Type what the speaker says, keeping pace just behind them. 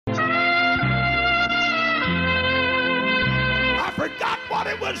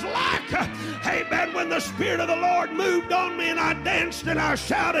it was like, amen, when the Spirit of the Lord moved on me and I danced and I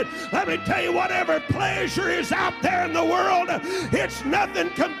shouted. Let me tell you, whatever pleasure is out there in the world, it's nothing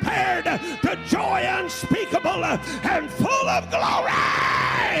compared to joy unspeakable and full of glory.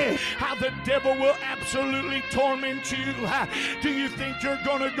 How the devil will absolutely torment you. Do you think you're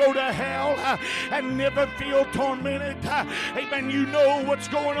going to go to hell and never feel tormented? Amen. You know what's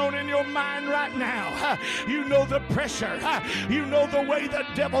going on in your mind right now. You know the pressure. You know the way the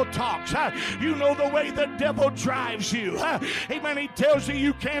devil talks. You know the way the devil drives you. Amen. He tells you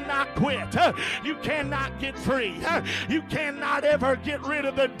you cannot quit. You cannot get free. You cannot ever get rid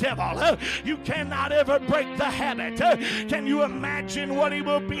of the devil. You cannot ever break the habit. Can you imagine what he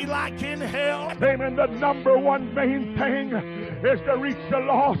will be like in hell? Amen. The number one main thing is to reach the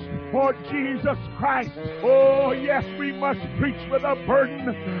lost for Jesus Christ. Oh, yes, we must preach with a burden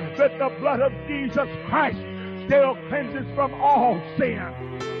that the blood of Jesus Christ still cleanses from all sin.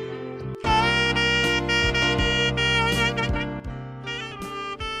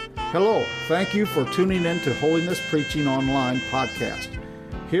 Hello, thank you for tuning in to Holiness Preaching Online podcast.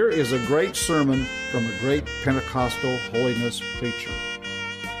 Here is a great sermon from a great Pentecostal holiness preacher.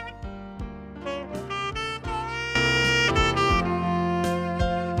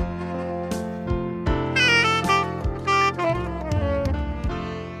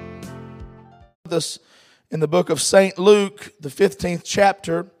 This in the book of St. Luke, the 15th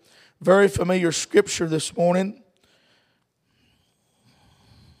chapter, very familiar scripture this morning.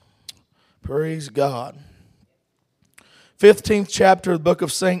 Praise God. 15th chapter of the book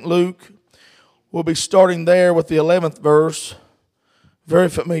of St. Luke. We'll be starting there with the 11th verse. Very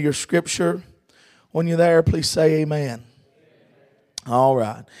familiar scripture. When you're there, please say amen. All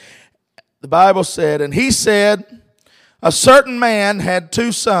right. The Bible said, and he said, a certain man had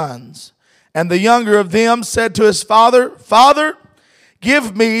 2 sons. And the younger of them said to his father, Father,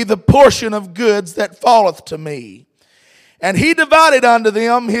 give me the portion of goods that falleth to me. And he divided unto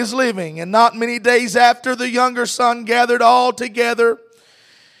them his living. And not many days after, the younger son gathered all together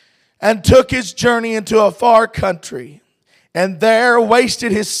and took his journey into a far country, and there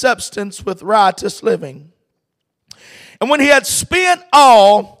wasted his substance with riotous living. And when he had spent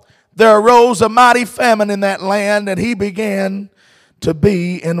all, there arose a mighty famine in that land, and he began to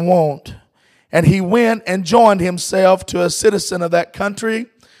be in want. And he went and joined himself to a citizen of that country,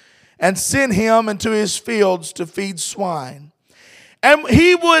 and sent him into his fields to feed swine. And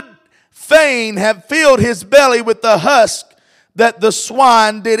he would fain have filled his belly with the husk that the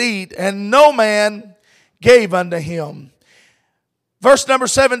swine did eat, and no man gave unto him. Verse number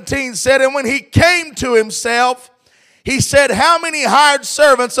 17 said, and when he came to himself, he said, how many hired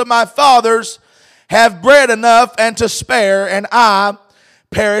servants of my father's have bread enough and to spare, and I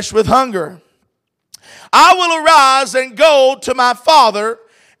perish with hunger? I will arise and go to my father,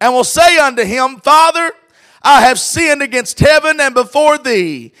 and will say unto him, Father, I have sinned against heaven and before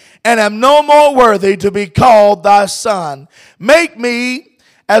thee, and am no more worthy to be called thy son. Make me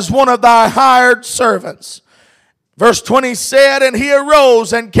as one of thy hired servants. Verse 20 said, and he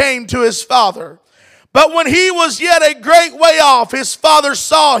arose and came to his father. But when he was yet a great way off, his father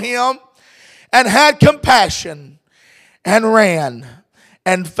saw him, and had compassion, and ran,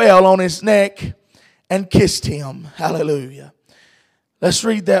 and fell on his neck, and kissed him. Hallelujah. Let's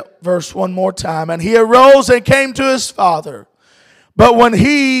read that verse one more time. And he arose and came to his father. But when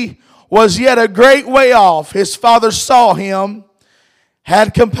he was yet a great way off, his father saw him,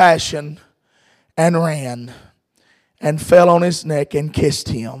 had compassion, and ran, and fell on his neck and kissed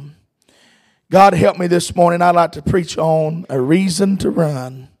him. God help me this morning. I'd like to preach on a reason to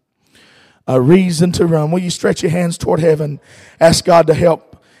run. A reason to run. Will you stretch your hands toward heaven? Ask God to help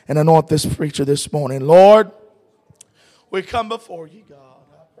and anoint this preacher this morning. Lord, we come before you, God.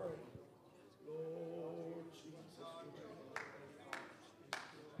 I pray. Lord Jesus.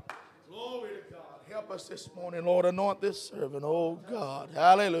 Glory to God. Help us this morning, Lord. Anoint this servant. Oh, God.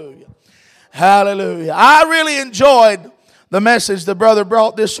 Hallelujah. Hallelujah. I really enjoyed the message the brother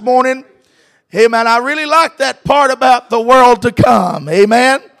brought this morning. Amen. I really like that part about the world to come.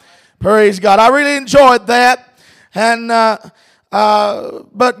 Amen. Praise God. I really enjoyed that. And,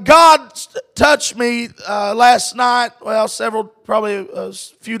 but God touched me last night, well, probably a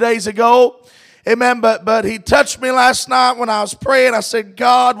few days ago. Amen. But he touched me last night when I was praying. I said,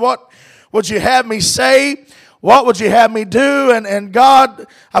 God, what would you have me say? What would you have me do? And God,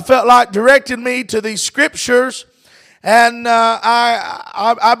 I felt like directed me to these scriptures. And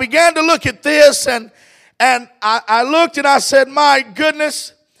I began to look at this, and I looked and I said, my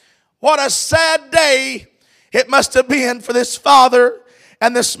goodness, what a sad day it must have been for this father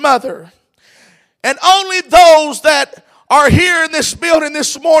and this mother. And only those that are here in this building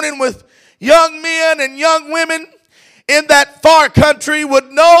this morning with young men and young women in that far country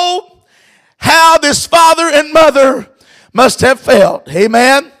would know how this father and mother must have felt.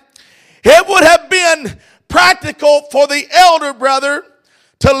 Amen. It would have been practical for the elder brother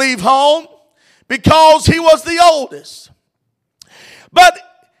to leave home because he was the oldest. But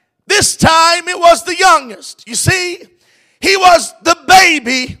this time it was the youngest. You see, he was the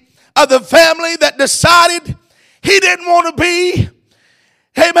baby of the family that decided he didn't want to be,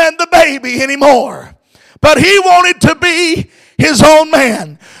 amen, the baby anymore. But he wanted to be his own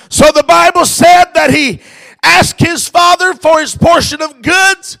man. So the Bible said that he asked his father for his portion of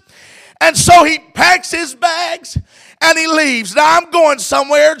goods. And so he packs his bags and he leaves. Now I'm going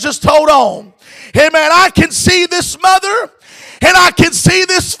somewhere, just hold on. Amen. I can see this mother and I can see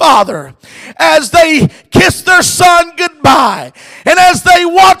this father as they kiss their son goodbye. And as they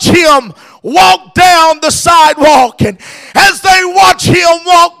watch him walk down the sidewalk, and as they watch him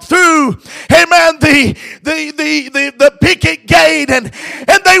walk through, amen, the picket gate, and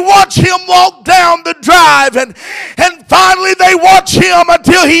they watch him walk down the drive, and finally they watch him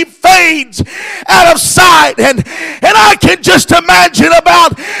until he fades out of sight. And I can just imagine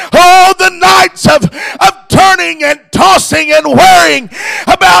about all the nights of turning and tossing and worrying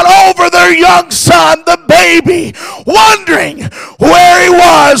about over their young son, the baby, wondering where he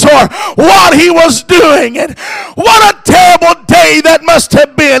was or what he was doing. And what a terrible day that must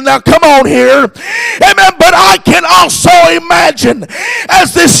have been. Now come on here. Amen. But I can also imagine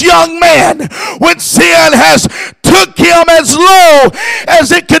as this young man, when sin has took him as low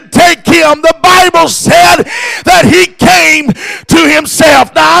as it could take him, the Bible said that he came to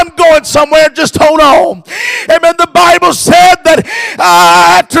himself. Now I'm going somewhere, just hold on. Amen. The Bible said that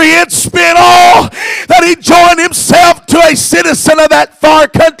after he had spent all, that he joined himself to a citizen of that far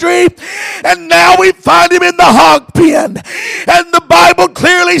country, and now we find him in the hog pen. And the Bible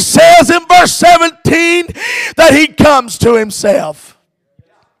clearly says in verse 17 that he comes to himself.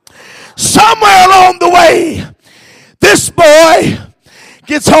 Somewhere along the way, this boy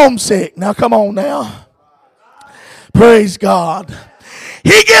gets homesick. Now come on now. Praise God.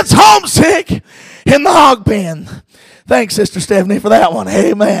 He gets homesick in the hog pen. Thanks, Sister Stephanie, for that one.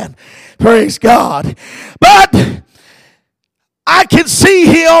 Amen. Praise God. But I can see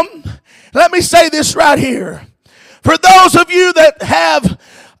him. Let me say this right here. For those of you that have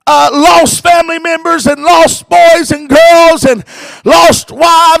lost family members and lost boys and girls and lost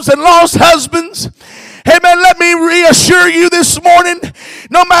wives and lost husbands, amen, let me reassure you this morning,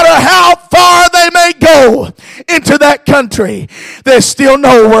 no matter how far they may go into that country, they still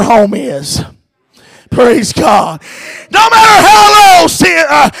know where home is. Praise God. No matter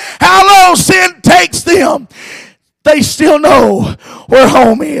how low sin takes them, they still know where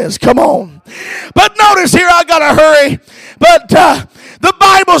home is. Come on. But notice here, I gotta hurry. But the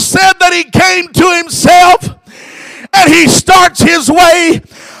Bible said that he came to himself and he starts his way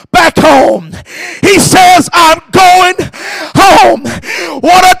back home. He says, I'm going home.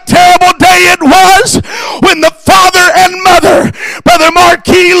 What a terrible day it was when the father and mother, Brother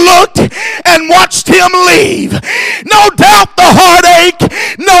Marquis, looked and watched him leave. No doubt the heartache,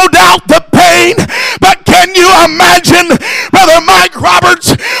 no doubt the pain, but can you imagine Brother Mike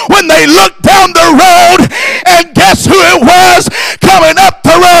Roberts when they looked down the road and guess who it was coming up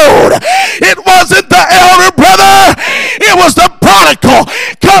the road? It wasn't the elder brother, it was the prodigal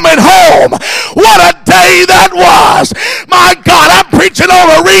coming home. What a day that was. My God, I'm preaching on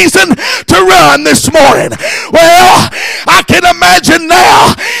a reason to run this morning. Well, I can imagine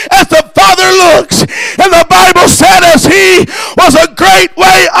now as the father looks, and the Bible said as he was a great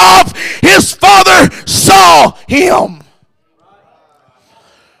way off, his father saw him.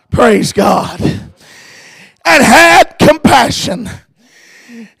 Praise God. And had compassion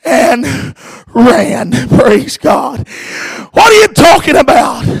and ran. Praise God. What are you talking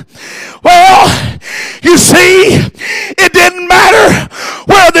about? Well, you see, it didn't matter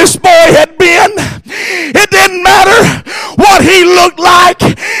where this boy had been. It didn't matter what he looked like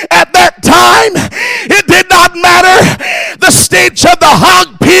at that time. It did not matter. The stench of the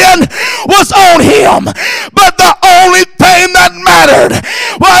hog pen was on him. But the only thing that mattered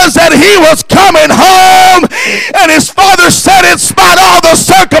was that he was coming home. And his father said, in spite of all the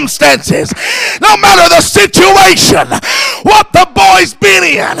circumstances, no matter the situation, what the boy's been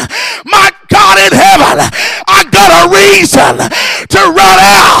in, my God in heaven, I got a reason to run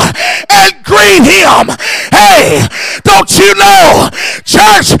out and greet him. Hey, don't you know,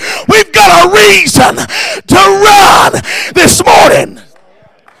 church, we've got a reason to run this morning.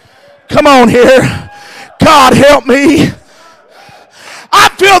 Come on here. God help me. I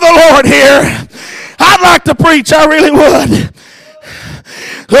feel the Lord here. I'd I'd like to preach, I really would.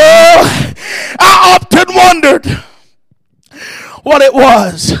 Oh, I often wondered what it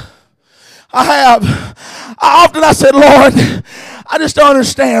was. I said, Lord, I just don't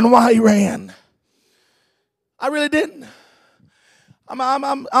understand why he ran. I really didn't.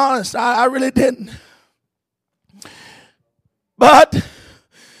 I'm honest, I really didn't. But,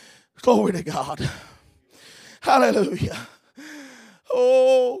 glory to God. Hallelujah.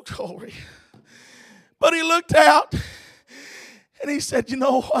 Oh, glory. But he looked out and he said, you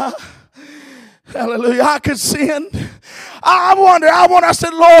know what? Hallelujah. I could send. I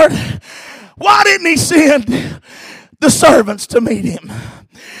said, Lord, why didn't he send the servants to meet him?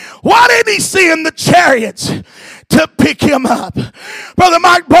 Why didn't he send the chariots to pick him up? Brother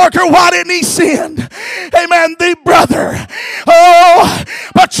Mike Barker, why didn't he send, amen, the brother? Oh,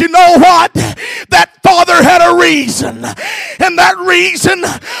 but you know what? That father had a reason, and that reason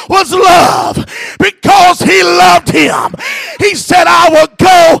was love, because he loved him. He said, I will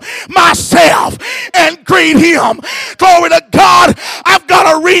go myself and greet him. Glory to God. I've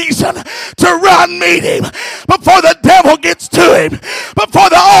got a reason to run meet him before the devil gets to him, before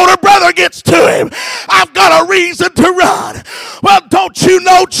the older brother gets to him. I've got a reason to run. Well, don't you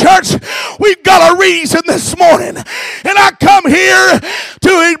know, church, we've got a reason this morning. And I come here to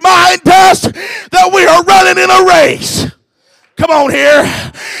remind us that we are running in a race. Come on here.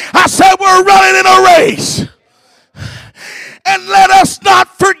 I said we're running in a race. And let us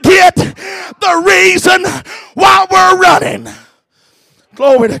not forget the reason why we're running.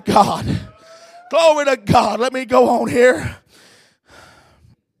 Glory to God. Glory to God. Let me go on here.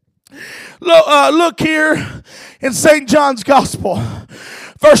 Look here in St. John's Gospel,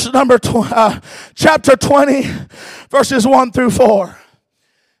 chapter 20, verses 1 through 4.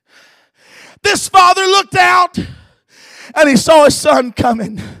 This father looked out and he saw his son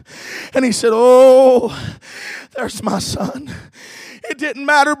coming. And he said, oh, there's my son. It didn't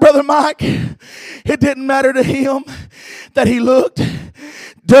matter, Brother Mike. It didn't matter to him that he looked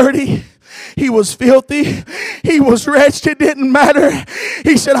dirty. He was filthy. He was wretched. It didn't matter.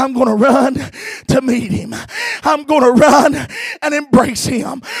 He said, I'm going to run to meet him. I'm going to run and embrace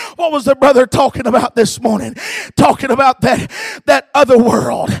him. What was the brother talking about this morning? Talking about that other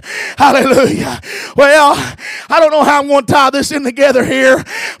world. Hallelujah. Well, I don't know how I'm going to tie this in together here,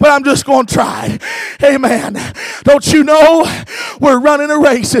 but I'm just going to try it. Amen. Don't you know we're running a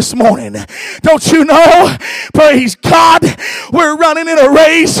race this morning? Don't you know, praise God, we're running in a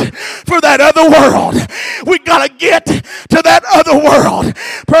race for that other world. We got to get to that other world.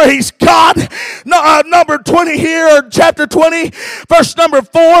 Praise God. Number 20 here, or chapter 20, verse number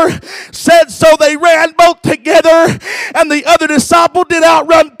 4 said, so they ran both together, and the other disciple did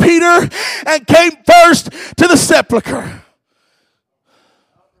outrun Peter and came first to the sepulchre.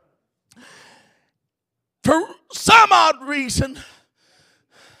 For some odd reason,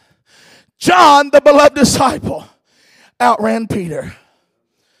 John, the beloved disciple, outran Peter.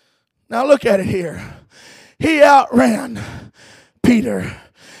 Now look at it here. He outran Peter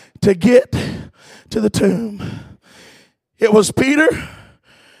to get to the tomb. It was Peter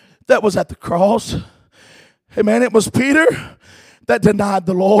that was at the cross. Amen. It was Peter that denied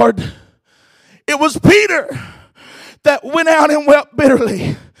the Lord. It was Peter that went out and wept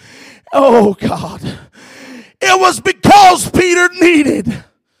bitterly. Oh God. It was because Peter needed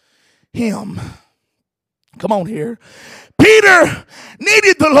him. Come on here. Peter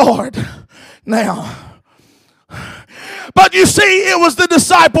needed the Lord now. But you see, it was the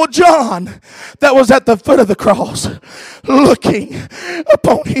disciple John that was at the foot of the cross looking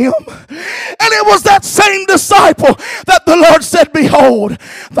upon him. And it was that same disciple that the Lord said, behold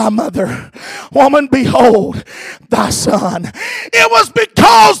thy mother. Woman, behold thy son. It was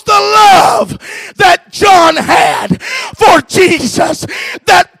because the love that John had for Jesus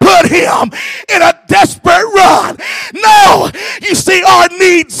that put him in a desperate run. No, you see, our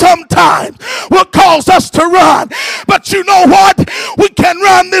need sometimes will cause us to run. But you know what? We can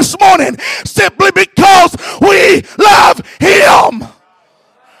run this morning simply because we love him.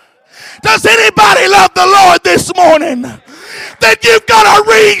 Does anybody love the Lord this morning? Then you've got a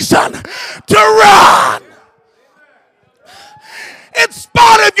reason to run. In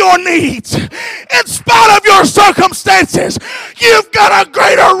spite of your needs, in spite of your circumstances, you've got a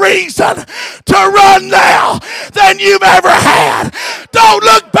greater reason to run now than you've ever had. Don't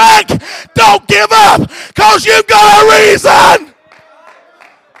look back. Don't give up, because you've got a reason.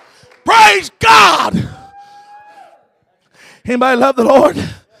 Praise God. Anybody love the Lord?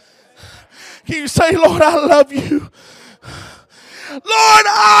 Can you say, Lord, I love you? Lord,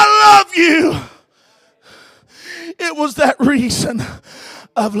 I love you. It was that reason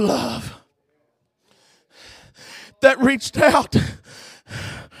of love. that reached out,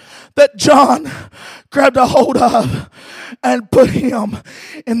 that John grabbed a hold of and put him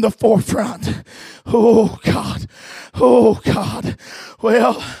in the forefront. Oh, God. Oh, God.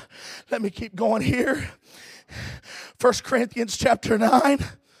 Well, let me keep going here. 1 Corinthians chapter 9.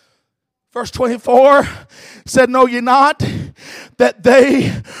 Verse 24 said, know ye not that they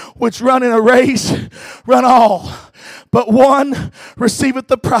which run in a race run all, but one receiveth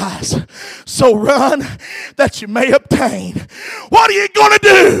the prize. So run that you may obtain. What are you going to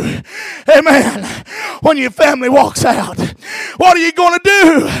do? Amen. When your family walks out. What are you going to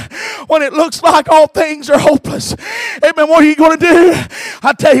do when it looks like all things are hopeless? Amen. What are you going to do?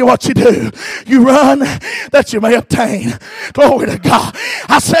 I tell you what you do. You run that you may obtain. Glory to God.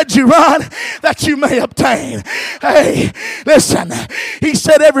 I said you run that you may obtain. Hey, listen. He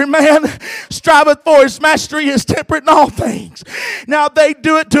said every man striveth for his mastery is temperate in all things. Now they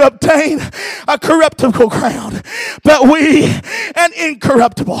do it to obtain a corruptible crown, but we an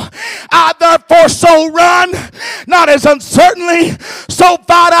incorruptible. I therefore so run, not as uncertainly, so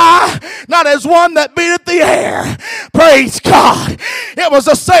fight I, not as one that beateth the air. Praise God. It was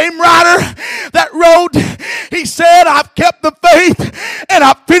the same writer that wrote, he said, I've kept the faith and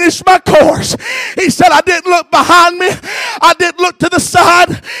I've finished my course. He said, I didn't look behind me. I didn't look to the side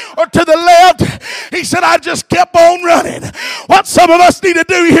or to the left. He said, I just kept on running. What some of us need to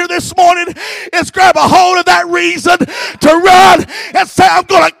do here this morning is grab a hold of that reason to run and say, I'm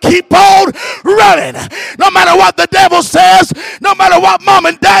going to keep on running. No matter what the devil says, no matter what mom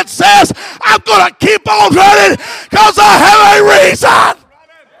and dad says, I'm going to keep on running because I have a reason.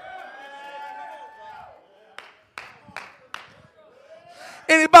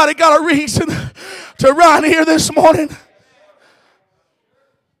 Anybody got a reason to run here this morning?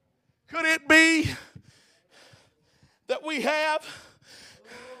 Could it be that we have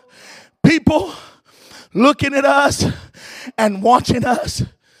people looking at us and watching us?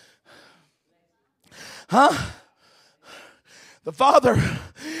 Huh? The father,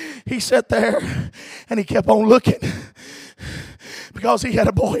 he sat there and he kept on looking because he had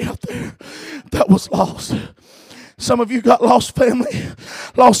a boy out there that was lost. Some of you got lost family,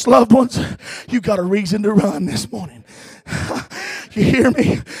 lost loved ones. You got a reason to run this morning. You hear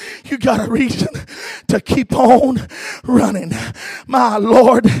me? You got a reason to keep on running. My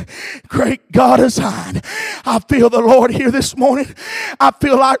Lord, great God of Zion. I feel the Lord here this morning. I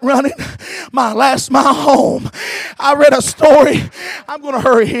feel like running my last mile home. I read a story. I'm going to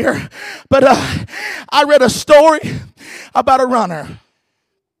hurry here. But I read a story about a runner.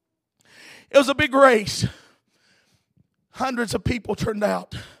 It was a big race. Hundreds of people turned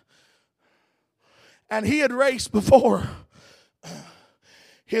out. And he had raced before.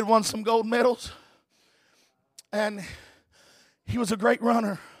 He had won some gold medals. And he was a great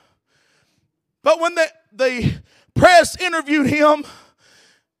runner. But when the press interviewed him,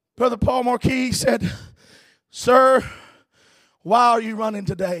 Brother Paul Marquis said, Sir, why are you running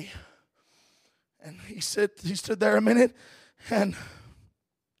today? And he stood there a minute and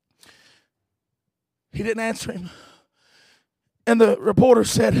he didn't answer him. And the reporter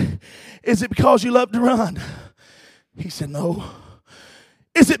said, is it because you love to run? He said, no.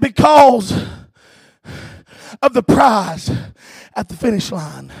 Is it because of the prize at the finish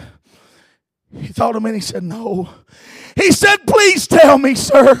line? He thought a minute. He said, no. He said, please tell me,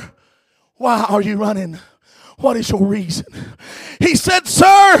 sir, why are you running? What is your reason? He said,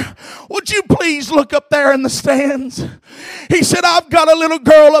 sir, would you please look up there in the stands? He said, I've got a little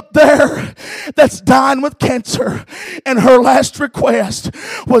girl up there that's dying with cancer. And her last request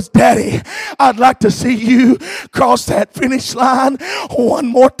was, Daddy, I'd like to see you cross that finish line one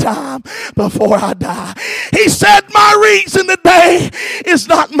more time before I die. He said, my reason today is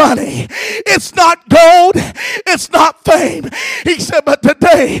not money. It's not gold. It's not fame. He said, but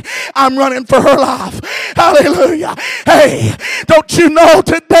today I'm running for her life. Hallelujah. Hey, don't you know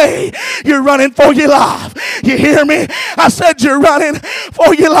today you're running for your life? You hear me? I said you're running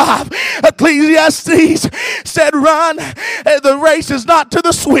for your life. Ecclesiastes said run. The race is not to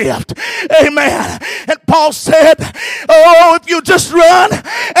the swift. Amen. And Paul said, oh, if you just run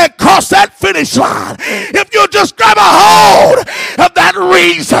and cross that finish line, if you just grab a hold of that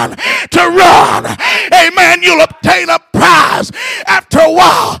reason to run, amen, you'll obtain a prize after a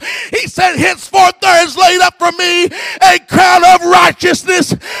while. He said, henceforth there is laid up for me a crown of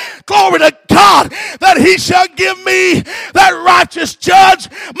righteousness. Glory to God, that he shall give me that righteous judge.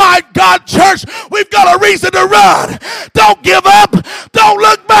 My God, church, we've got a reason to run. Don't give up. Don't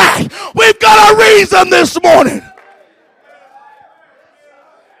look back. We've got a reason this morning.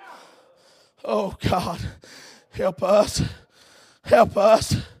 Oh God, help us. Help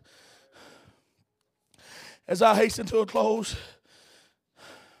us. as I hasten to a close,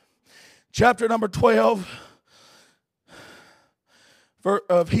 chapter number 12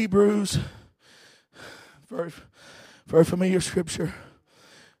 of Hebrews, very familiar scripture,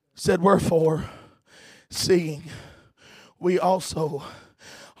 said, wherefore, seeing we also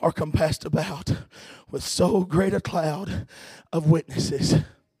are compassed about with so great a cloud of witnesses,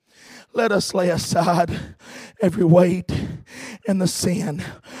 let us lay aside every weight and the sin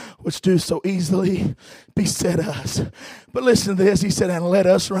which do so easily beset us. But listen to this. He said, and let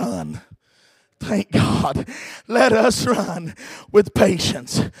us run. Thank God. Let us run with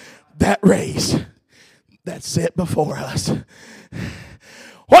patience that race that's set before us.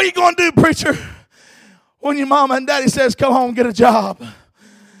 What are you going to do, preacher, when your mama and daddy says, come home and get a job?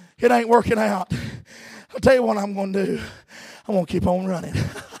 It ain't working out. I'll tell you what I'm going to do. I'm going to keep on running.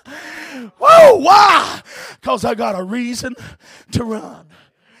 Whoa, why? Because I got a reason to run.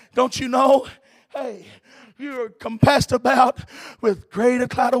 Don't you know? Hey, you're compassed about with greater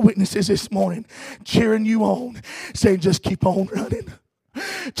cloud of witnesses this morning, cheering you on, saying just keep on running.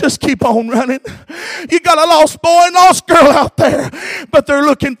 Just keep on running. You got a lost boy and lost girl out there, but they're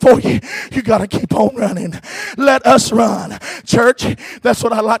looking for you. You got to keep on running. Let us run. Church, that's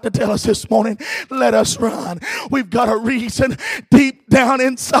what I'd like to tell us this morning. Let us run. We've got a reason deep down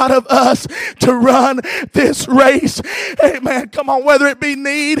inside of us to run this race. Amen. Come on, whether it be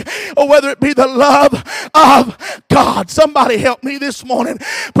need or whether it be the love of God. Somebody help me this morning.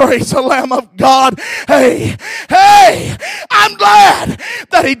 Praise the Lamb of God. Hey, I'm glad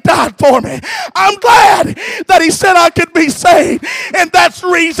that he died for me. I'm glad that he said I could be saved. And that's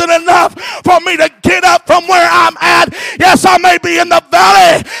reason enough for me to get up from where I'm at. Yes, I may be in the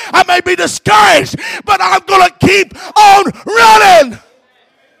valley. I may be discouraged, but I'm going to keep on running.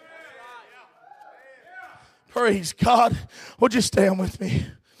 Praise God. Would you stand with me?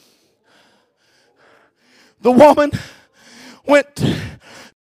 The woman went.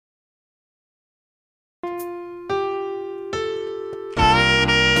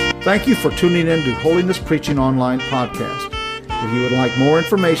 Thank you for tuning in to Holiness Preaching Online Podcast. If you would like more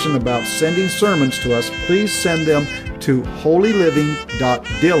information about sending sermons to us, please send them to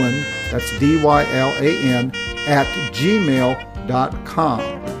holyliving.dylan, that's DYLAN, @gmail.com.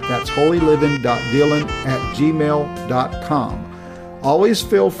 That's holyliving.dylan@gmail.com. Always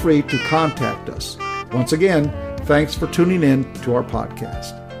feel free to contact us. Once again, thanks for tuning in to our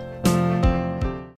podcast.